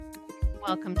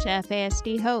Welcome to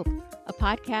FASD Hope, a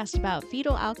podcast about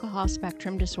fetal alcohol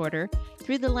spectrum disorder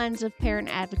through the lens of parent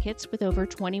advocates with over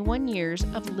 21 years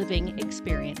of living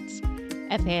experience.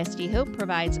 FASD Hope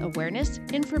provides awareness,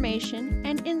 information,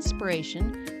 and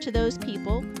inspiration to those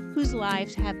people whose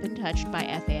lives have been touched by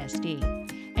FASD.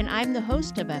 And I'm the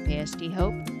host of FASD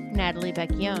Hope, Natalie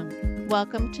Vecchione.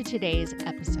 Welcome to today's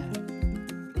episode.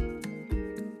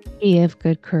 Be of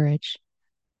good courage,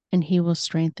 and he will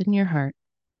strengthen your heart,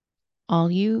 all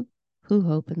you who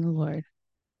hope in the Lord.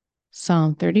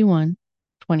 Psalm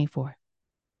 31:24.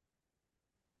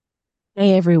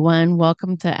 Hey everyone,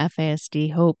 welcome to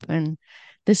FASD Hope, and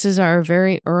this is our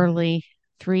very early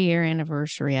 3-year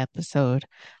anniversary episode.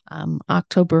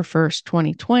 October 1st,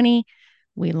 2020,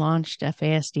 we launched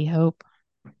FASD Hope.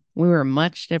 We were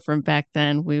much different back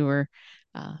then. We were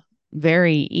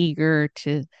very eager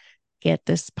to get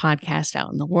this podcast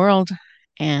out in the world.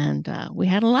 And we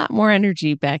had a lot more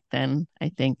energy back then, I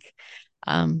think.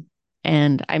 And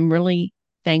I'm really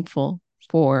thankful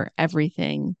for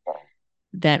everything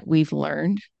that we've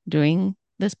learned doing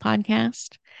this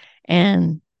podcast.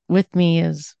 And with me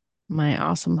is my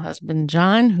awesome husband,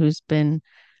 John, who's been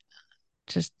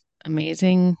just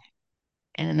amazing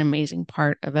and an amazing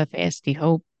part of FASD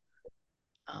Hope.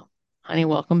 Honey,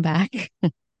 welcome back.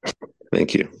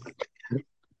 Thank you.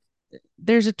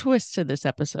 There's a twist to this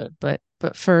episode, but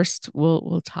first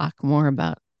we'll talk more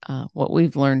about what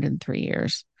we've learned in 3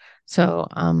 years. So,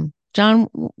 John,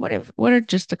 what are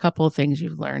just a couple of things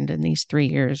you've learned in these 3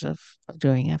 years of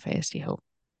doing FASD Hope?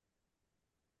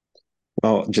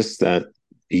 Well, just that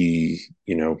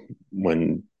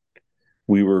when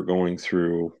we were going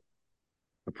through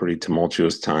a pretty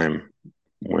tumultuous time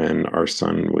when our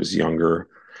son was younger,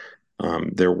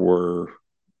 there were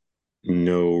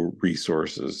no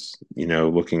resources,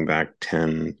 looking back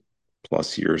 10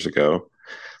 plus years ago,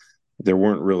 there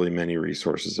weren't really many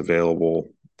resources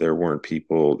available. There weren't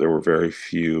people, there were very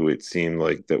few. It seemed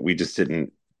like that we just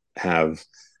didn't have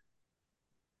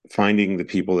finding the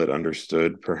people that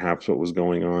understood perhaps what was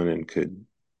going on and could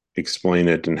explain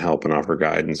it and help and offer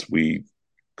guidance. We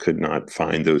could not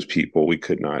find those people. We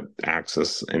could not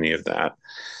access any of that.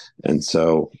 And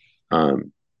so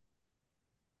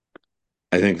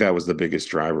I think that was the biggest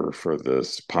driver for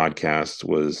this podcast,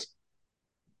 was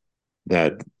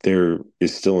that there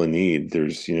is still a need.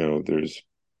 There's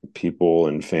people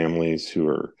and families who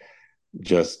are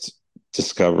just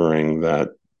discovering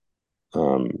that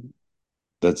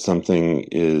that something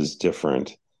is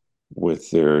different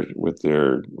with their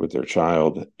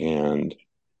child, and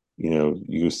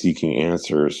you seeking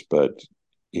answers. But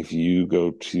if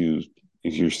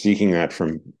you're seeking that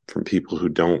from people who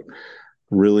don't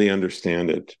really understand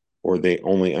it, or they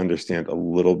only understand a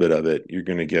little bit of it, you're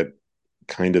going to get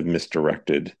kind of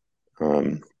misdirected,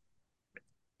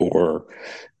 or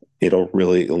it'll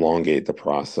really elongate the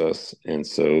process. And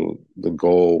so the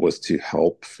goal was to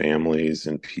help families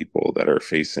and people that are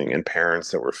facing, and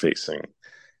parents that were facing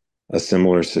a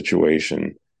similar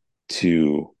situation,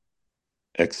 to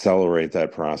accelerate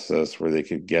that process where they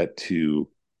could get to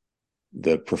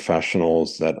the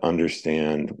professionals that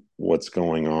understand what's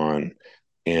going on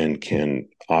and can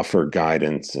offer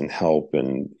guidance and help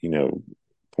and,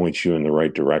 point you in the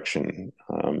right direction,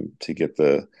 to get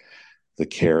the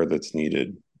care that's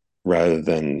needed, rather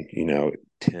than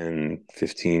 10,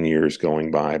 15 years going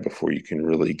by before you can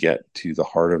really get to the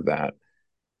heart of that.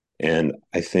 And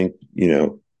I think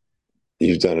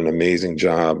you've done an amazing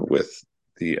job with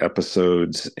the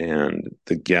episodes and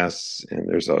the guests, and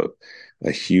there's a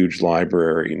huge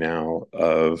library now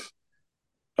of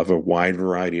a wide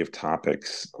variety of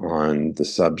topics on the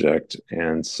subject.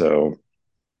 And so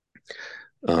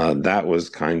that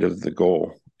was kind of the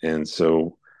goal. And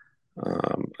so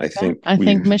I think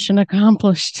mission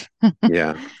accomplished.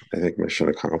 Yeah, I think mission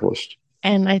accomplished.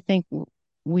 And I think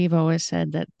we've always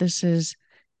said that this is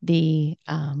the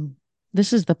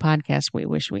podcast we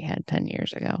wish we had 10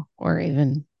 years ago, or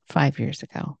even 5 years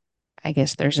ago. I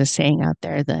guess there's a saying out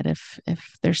there that if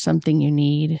there's something you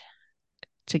need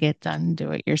to get done, do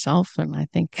it yourself. And I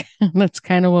think that's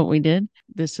kind of what we did.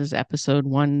 This is episode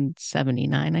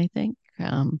 179, I think.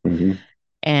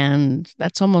 And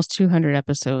that's almost 200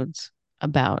 episodes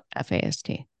about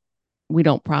FASD. We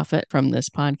don't profit from this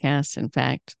podcast. In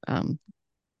fact,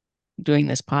 doing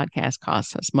this podcast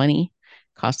costs us money,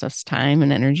 costs us time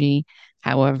and energy.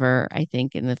 However, I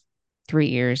think in the 3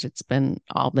 years, it's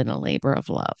all been a labor of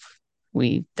love.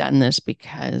 We've done this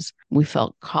because we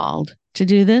felt called to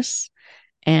do this,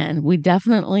 and we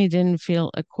definitely didn't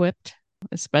feel equipped,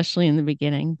 especially in the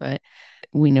beginning. But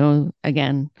we know,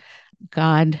 again,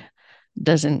 God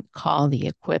doesn't call the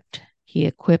equipped. He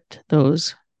equipped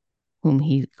those whom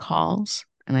he calls.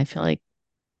 And I feel like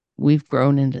we've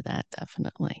grown into that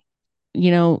definitely.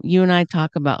 You and I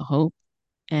talk about hope,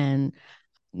 and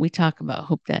we talk about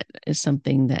hope that is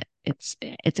something that it's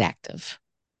active.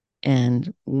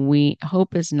 And we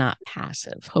hope is not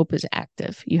passive. Hope is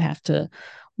active. You have to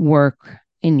work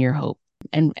in your hope.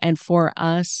 And for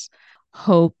us,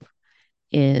 hope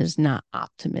is not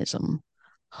optimism.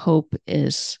 Hope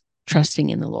is trusting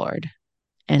in the Lord,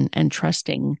 and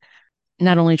trusting,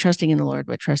 not only trusting in the Lord,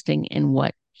 but trusting in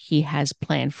what he has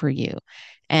planned for you,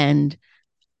 and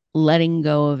letting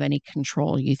go of any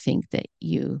control you think that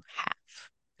you have.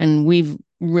 And we've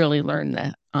really learned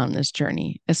that on this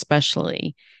journey,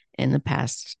 especially in the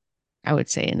past, I would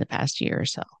say in the past year or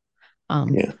so.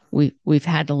 Yeah. We've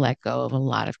had to let go of a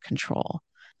lot of control,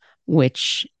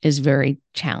 which is very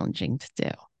challenging to do.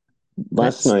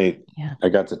 Last But night, yeah, I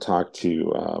got to talk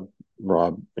to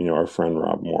Rob, our friend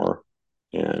Rob Moore,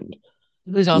 and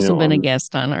who's also been a on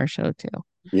guest on our show too.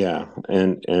 yeah,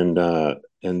 and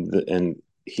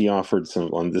he offered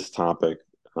some on this topic.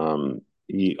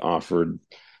 He offered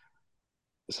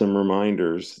some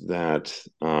reminders that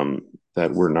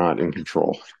we're not in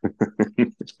control.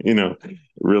 you know,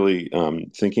 really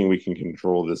thinking we can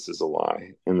control this is a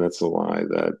lie, and that's a lie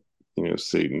that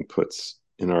Satan puts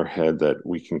in our head, that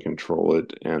we can control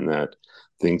it and that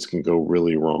things can go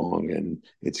really wrong and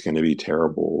it's going to be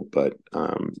terrible. But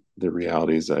the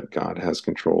reality is that God has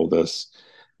control of this,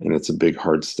 and it's a big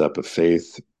hard step of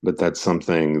faith. But that's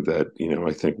something that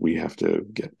I think we have to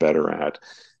get better at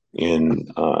in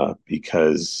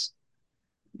because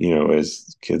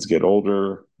as kids get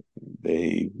older,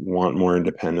 they want more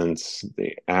independence.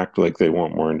 They act like they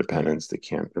want more independence.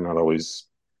 They're not always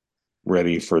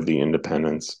ready for the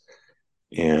independence.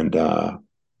 And,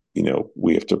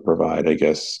 we have to provide, I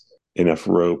guess, enough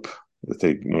rope that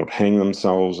they won't hang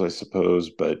themselves, I suppose.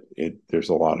 But there's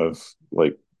a lot of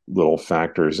like little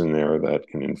factors in there that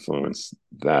can influence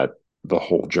the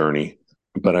whole journey.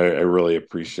 But I really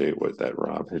appreciate what that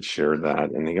Rob had shared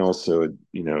that, and he also,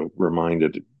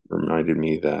 reminded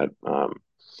me that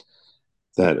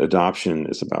adoption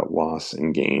is about loss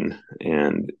and gain,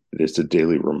 and it's a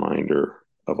daily reminder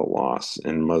of a loss.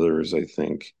 And mothers, I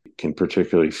think, can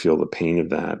particularly feel the pain of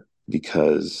that,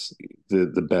 because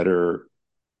the better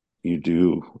you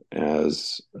do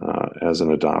as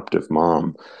an adoptive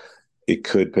mom, it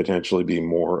could potentially be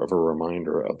more of a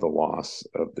reminder of the loss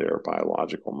of their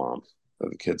biological mom, of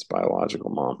the kid's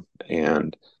biological mom.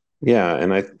 And yeah,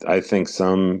 and I think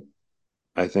some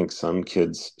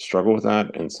kids struggle with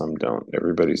that and some don't.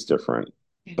 Everybody's different.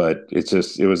 But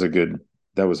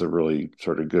that was a really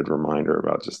sort of good reminder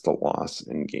about just the loss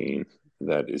and gain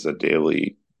that is a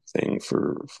daily thing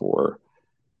for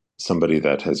somebody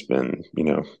that has been,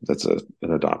 that's an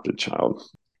adopted child.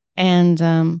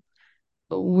 And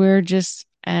we're just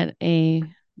at a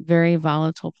very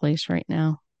volatile place right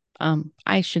now.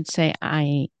 I should say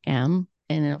I am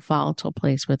in a volatile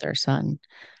place with our son.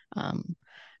 Um,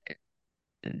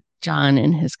 John,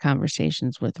 in his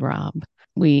conversations with Rob,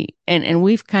 and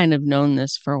we've kind of known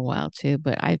this for a while too,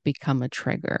 but I've become a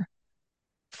trigger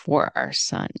for our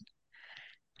son,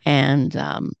 and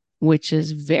which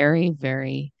is very,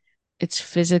 very, it's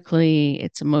physically,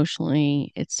 it's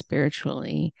emotionally, it's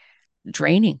spiritually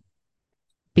draining,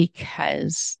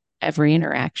 because every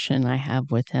interaction I have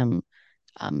with him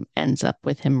ends up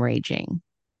with him raging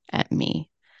at me.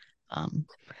 Um,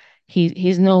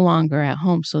 he's no longer at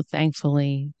home, so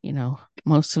thankfully,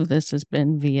 most of this has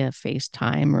been via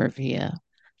FaceTime or via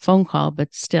phone call,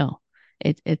 but still,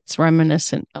 it's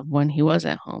reminiscent of when he was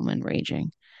at home and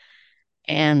raging.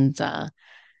 And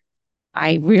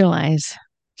I realize,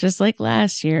 just like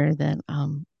last year, that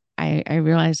I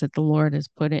realize that the Lord has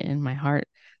put it in my heart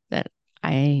that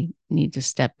I need to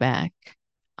step back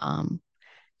um,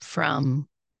 from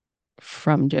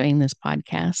doing this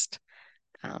podcast.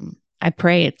 I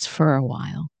pray it's for a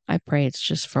while. I pray it's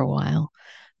just for a while,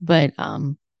 but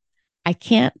I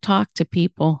can't talk to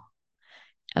people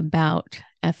about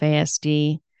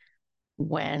FASD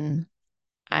when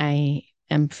I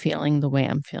am feeling the way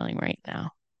I'm feeling right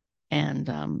now.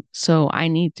 And so I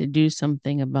need to do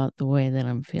something about the way that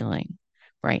I'm feeling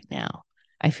right now.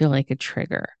 I feel like a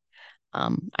trigger.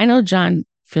 I know John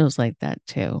feels like that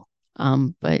too.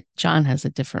 But John has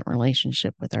a different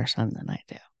relationship with our son than I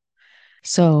do.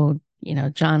 So,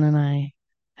 John and I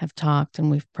have talked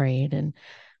and we've prayed, and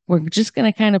we're just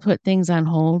going to kind of put things on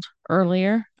hold.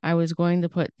 Earlier, I was going to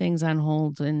put things on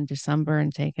hold in December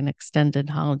and take an extended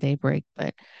holiday break,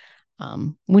 but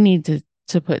we need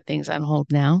to put things on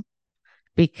hold now,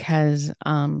 because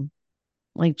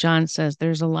like John says,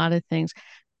 there's a lot of things.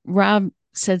 Rob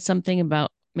said something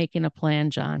about making a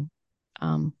plan, John.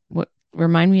 What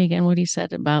remind me again what he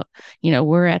said about,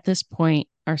 we're at this point,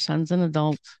 our son's an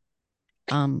adult,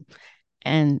 um,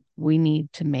 and we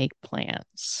need to make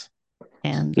plans.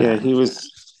 And Yeah, he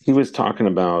was talking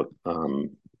about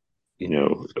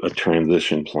a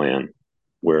transition plan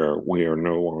where we are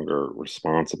no longer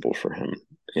responsible for him.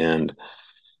 And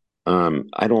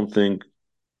I don't think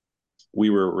we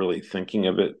were really thinking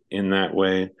of it in that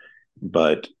way,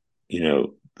 but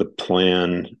the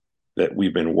plan that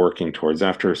we've been working towards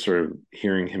after sort of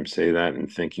hearing him say that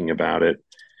and thinking about it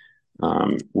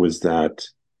was that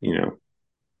you know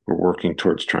we're working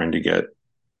towards trying to get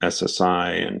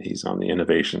SSI, and he's on the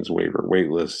innovations waiver wait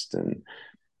list, and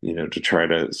to try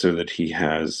to so that he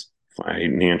has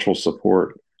financial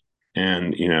support,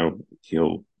 and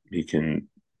he can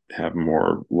have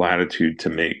more latitude to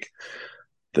make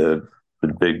the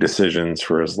the big decisions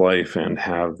for his life, and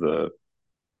have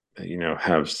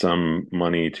some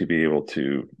money to be able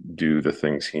to do the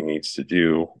things he needs to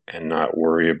do, and not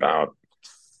worry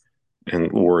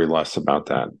less about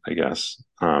that, I guess.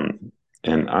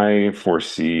 And I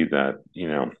foresee that,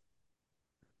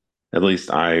 at least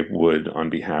I would,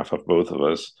 on behalf of both of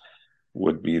us,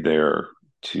 would be there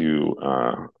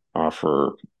to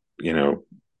offer, you know,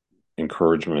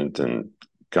 encouragement and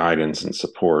guidance and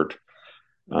support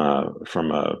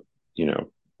from a, you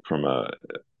know, from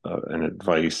an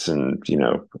advice and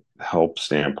help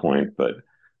standpoint, but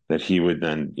that he would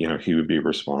then, he would be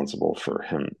responsible for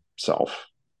himself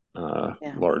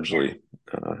yeah, largely,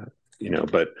 uh,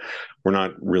 but we're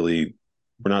not really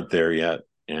we're not there yet,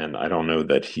 and I don't know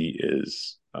that he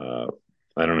is. I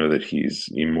don't know that he's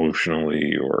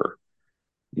emotionally or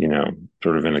you know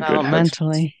sort of in a good headspace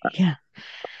developmentally. Yeah.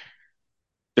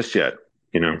 just yet.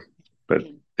 You know, but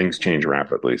things change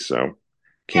rapidly, so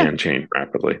Yeah. can change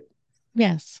rapidly.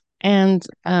 Yes. And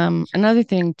another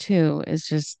thing too is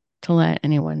just to let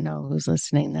anyone know who's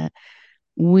listening that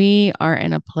we are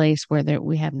in a place where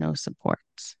we have no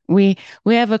supports. We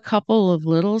have a couple of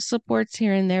little supports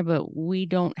here and there, but we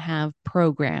don't have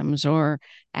programs or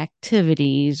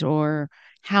activities or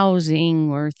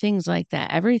housing or things like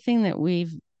that. Everything that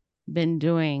we've been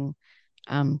doing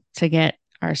to get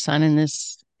our son in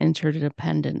this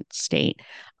interdependent state,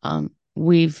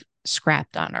 we've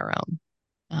scrapped on our own,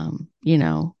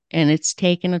 and it's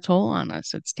taken a toll on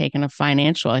us. It's taken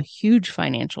a huge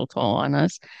financial toll on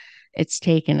us. It's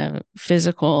taken a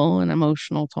physical and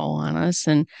emotional toll on us.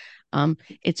 And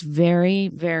it's very,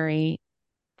 very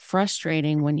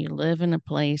frustrating when you live in a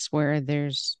place where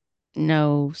there's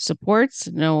no supports,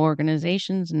 no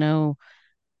organizations, no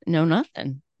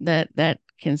nothing that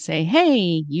can say, hey,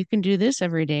 you can do this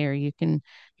every day, or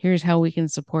here's how we can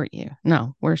support you.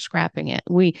 No, we're scrapping it.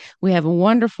 We have a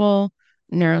wonderful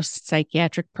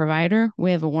neuropsychiatric provider.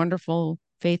 We have a wonderful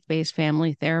faith-based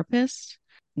family therapist.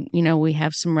 We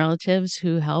have some relatives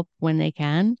who help when they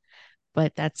can,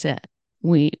 but that's it.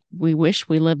 We wish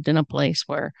we lived in a place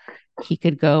where he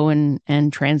could go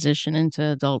and transition into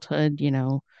adulthood,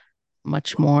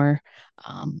 much more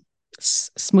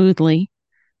smoothly,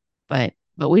 but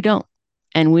we don't.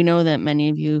 And we know that many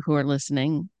of you who are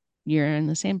listening, you're in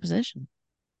the same position,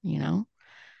 you know?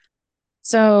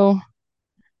 So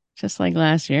just like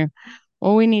last year,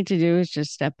 all we need to do is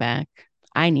just step back.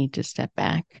 I need to step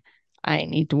back. I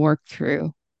need to work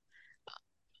through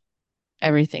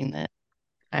everything that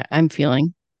I'm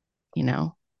feeling, you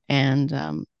know. And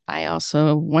I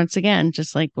also, once again,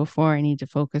 just like before, I need to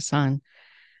focus on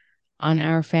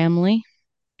our family,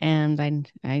 and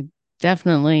I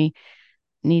definitely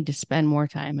need to spend more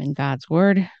time in God's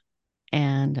word,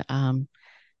 and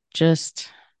just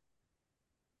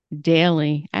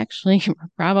daily, actually,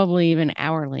 probably even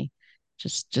hourly,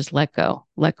 just let go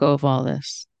of all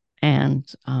this, and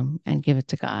give it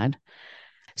to God.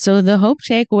 So the hope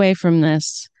takeaway from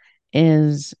this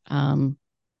is,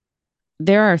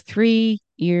 there are 3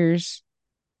 years,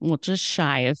 well, just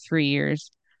shy of 3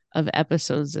 years of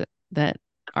episodes that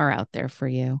are out there for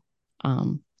you.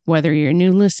 Whether you're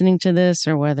new listening to this,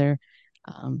 or whether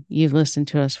you've listened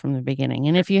to us from the beginning.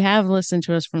 And if you have listened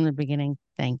to us from the beginning,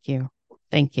 thank you.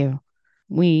 Thank you.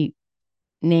 We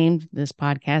named this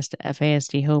podcast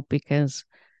FASD Hope because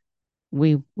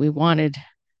we wanted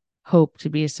hope to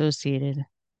be associated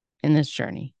in this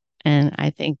journey. And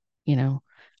I think,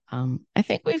 I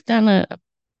think we've done a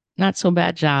not so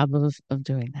bad job of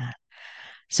doing that.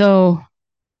 So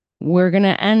we're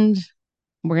gonna end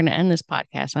we're gonna end this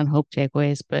podcast on hope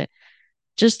takeaways, but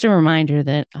just a reminder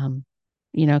that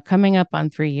coming up on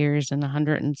 3 years and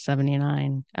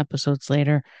 179 episodes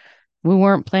later, we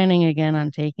weren't planning again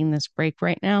on taking this break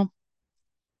right now.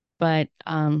 But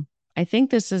I think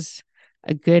this is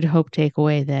a good hope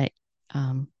takeaway that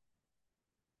um,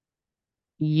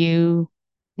 you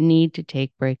need to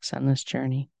take breaks on this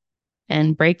journey.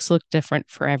 And breaks look different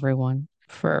for everyone.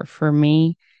 For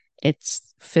me, it's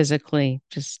physically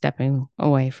just stepping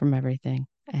away from everything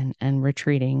and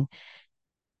retreating,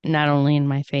 not only in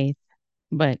my faith,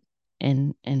 but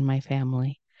in my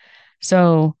family.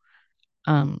 So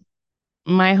um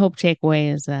my hope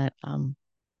takeaway is that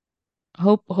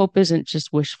hope isn't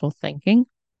just wishful thinking.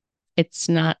 It's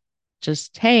not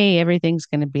just, hey, everything's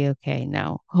going to be okay.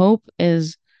 No, hope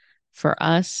is for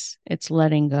us, it's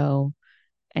letting go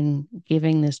and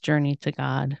giving this journey to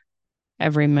God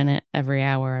every minute, every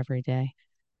hour, every day.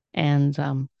 And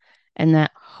and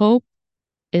that hope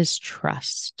is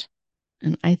trust.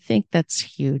 And I think that's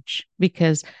huge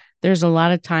because there's a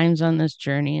lot of times on this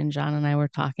journey, and John and I were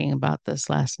talking about this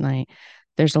last night.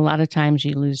 There's a lot of times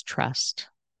you lose trust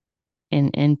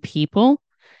in people,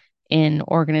 in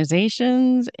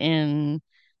organizations, in,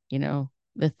 you know,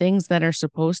 the things that are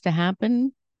supposed to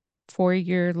happen for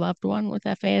your loved one with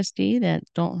FASD that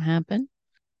don't happen.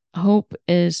 Hope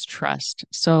is trust.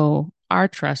 So our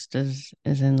trust is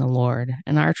in the Lord,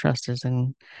 and our trust is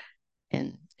in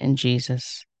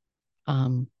Jesus.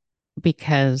 Um,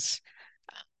 because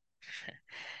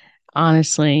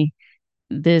honestly,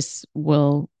 this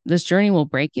journey will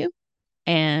break you,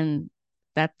 and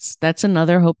that's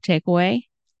another hope takeaway.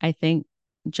 I think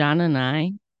John and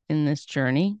I, in this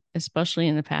journey, especially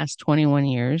in the past 21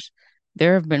 years,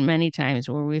 there have been many times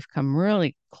where we've come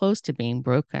really close to being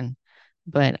broken.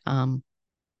 But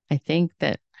I think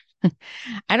that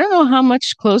I don't know how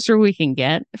much closer we can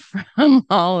get from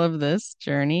all of this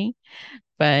journey,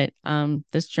 but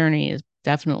this journey has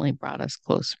definitely brought us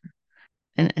closer.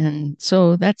 And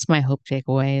so that's my hope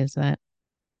takeaway, is that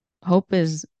hope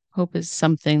is hope is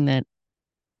something that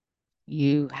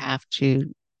you have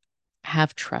to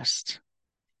have trust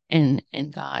in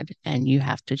God, and you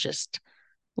have to just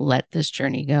let this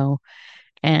journey go.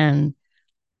 And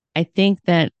I think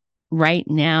that right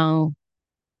now,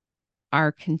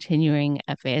 our continuing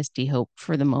FASD hope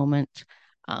for the moment,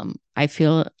 I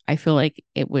feel like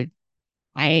it would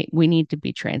I we need to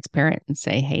be transparent and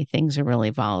say, hey, things are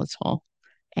really volatile,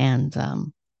 and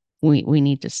we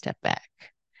need to step back.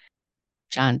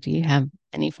 John, do you have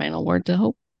any final word to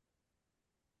hope?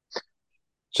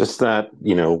 Just that,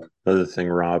 another thing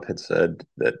Rob had said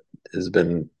that has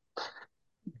been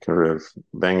kind of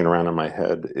banging around in my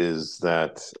head is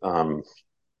that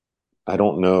I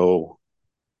don't know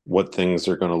what things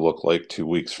are going to look like 2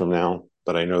 weeks from now,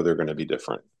 but I know they're going to be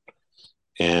different.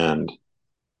 And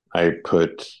I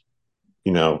put,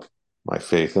 you know, my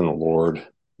faith in the Lord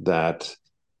that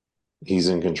He's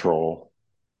in control,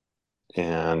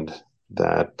 and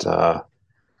that,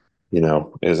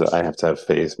 is I have to have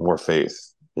faith, more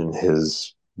faith in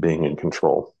His being in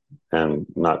control, and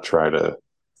not try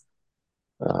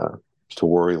uh, to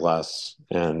worry less,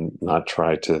 and not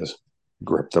try to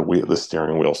grip the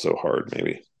steering wheel so hard,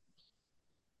 maybe.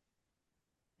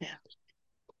 Yeah.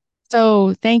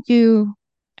 So thank you,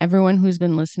 everyone who's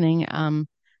been listening.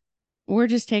 We're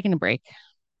just taking a break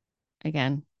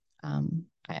again.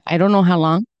 I don't know how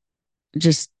long.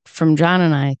 Just from John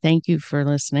and I, thank you for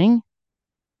listening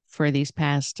for these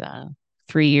past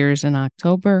 3 years in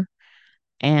October.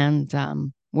 And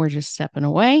we're just stepping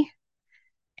away,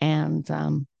 and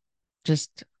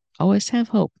just always have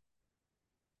hope.